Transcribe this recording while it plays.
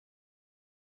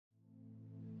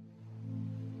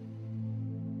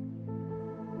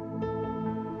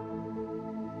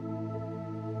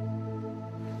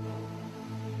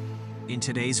In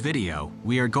today's video,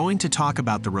 we are going to talk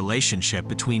about the relationship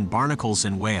between barnacles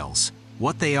and whales,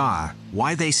 what they are,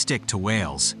 why they stick to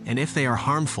whales, and if they are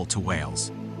harmful to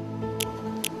whales.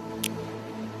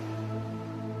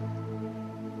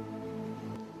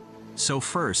 So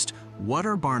first, what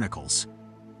are barnacles?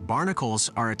 Barnacles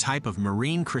are a type of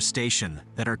marine crustacean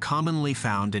that are commonly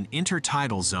found in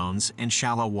intertidal zones and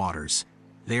shallow waters.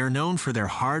 They are known for their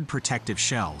hard protective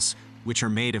shells, which are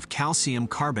made of calcium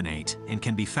carbonate and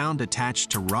can be found attached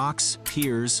to rocks,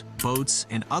 piers, boats,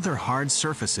 and other hard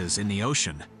surfaces in the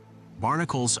ocean.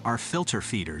 Barnacles are filter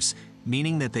feeders,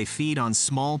 meaning that they feed on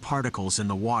small particles in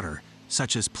the water,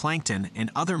 such as plankton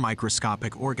and other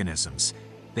microscopic organisms.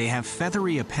 They have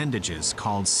feathery appendages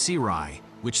called cirri,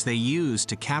 which they use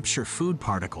to capture food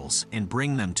particles and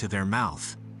bring them to their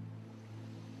mouth.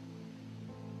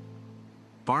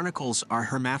 Barnacles are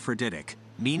hermaphroditic,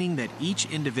 meaning that each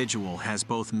individual has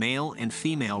both male and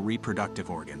female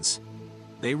reproductive organs.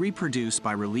 They reproduce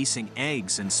by releasing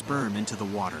eggs and sperm into the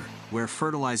water, where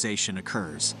fertilization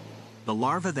occurs. The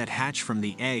larvae that hatch from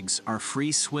the eggs are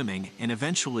free-swimming and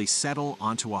eventually settle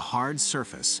onto a hard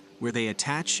surface, where they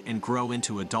attach and grow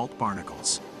into adult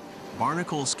barnacles.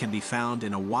 Barnacles can be found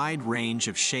in a wide range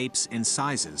of shapes and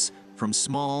sizes, from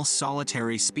small,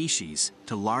 solitary species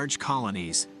to large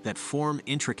colonies that form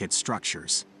intricate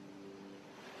structures.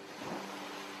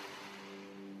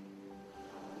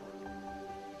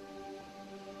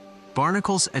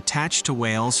 Barnacles attach to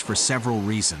whales for several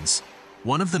reasons.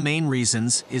 One of the main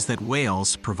reasons is that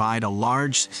whales provide a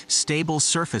large, stable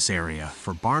surface area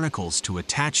for barnacles to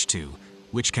attach to,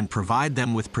 which can provide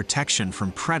them with protection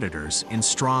from predators in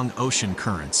strong ocean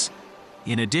currents.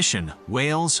 In addition,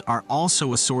 whales are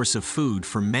also a source of food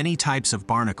for many types of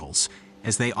barnacles,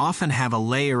 as they often have a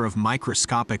layer of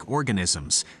microscopic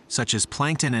organisms, such as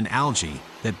plankton and algae,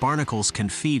 that barnacles can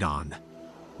feed on.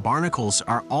 Barnacles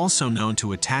are also known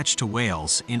to attach to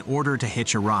whales in order to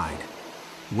hitch a ride.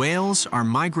 Whales are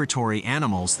migratory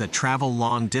animals that travel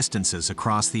long distances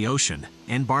across the ocean,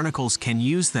 and barnacles can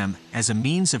use them as a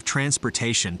means of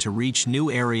transportation to reach new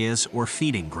areas or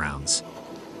feeding grounds.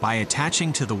 By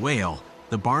attaching to the whale,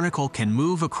 the barnacle can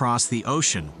move across the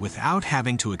ocean without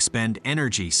having to expend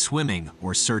energy swimming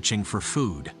or searching for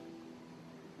food.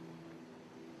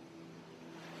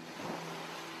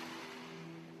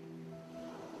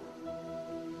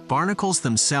 Barnacles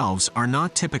themselves are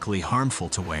not typically harmful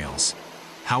to whales.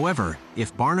 However,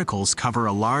 if barnacles cover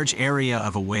a large area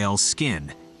of a whale's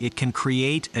skin, it can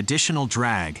create additional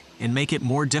drag and make it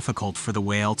more difficult for the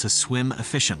whale to swim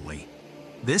efficiently.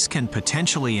 This can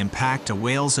potentially impact a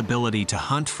whale's ability to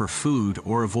hunt for food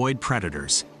or avoid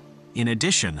predators. In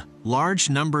addition, large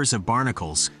numbers of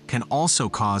barnacles can also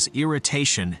cause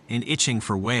irritation and itching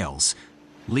for whales,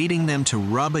 leading them to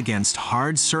rub against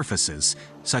hard surfaces,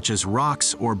 such as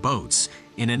rocks or boats,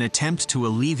 in an attempt to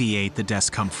alleviate the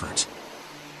discomfort.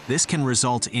 This can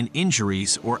result in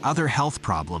injuries or other health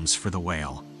problems for the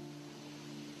whale.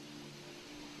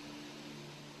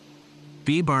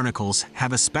 Bee barnacles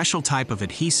have a special type of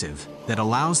adhesive that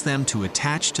allows them to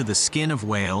attach to the skin of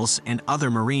whales and other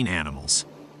marine animals.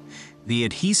 The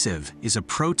adhesive is a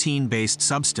protein-based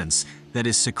substance that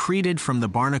is secreted from the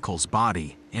barnacle's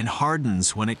body and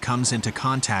hardens when it comes into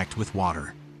contact with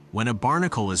water. When a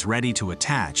barnacle is ready to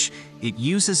attach, it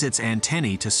uses its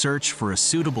antennae to search for a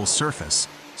suitable surface,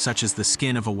 such as the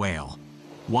skin of a whale.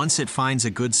 Once it finds a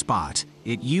good spot,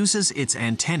 it uses its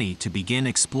antennae to begin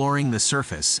exploring the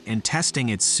surface and testing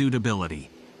its suitability.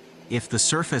 If the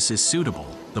surface is suitable,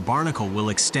 the barnacle will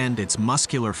extend its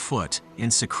muscular foot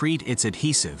and secrete its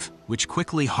adhesive, which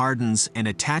quickly hardens and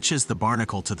attaches the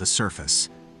barnacle to the surface.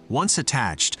 Once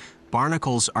attached,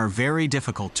 barnacles are very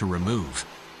difficult to remove,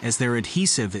 as their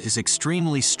adhesive is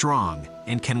extremely strong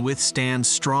and can withstand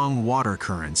strong water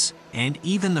currents and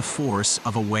even the force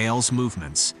of a whale's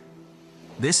movements.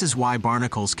 This is why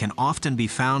barnacles can often be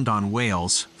found on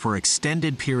whales for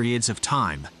extended periods of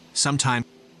time, sometimes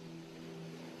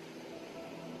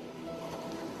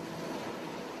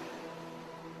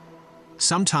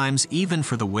even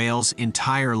for the whale's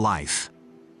entire life.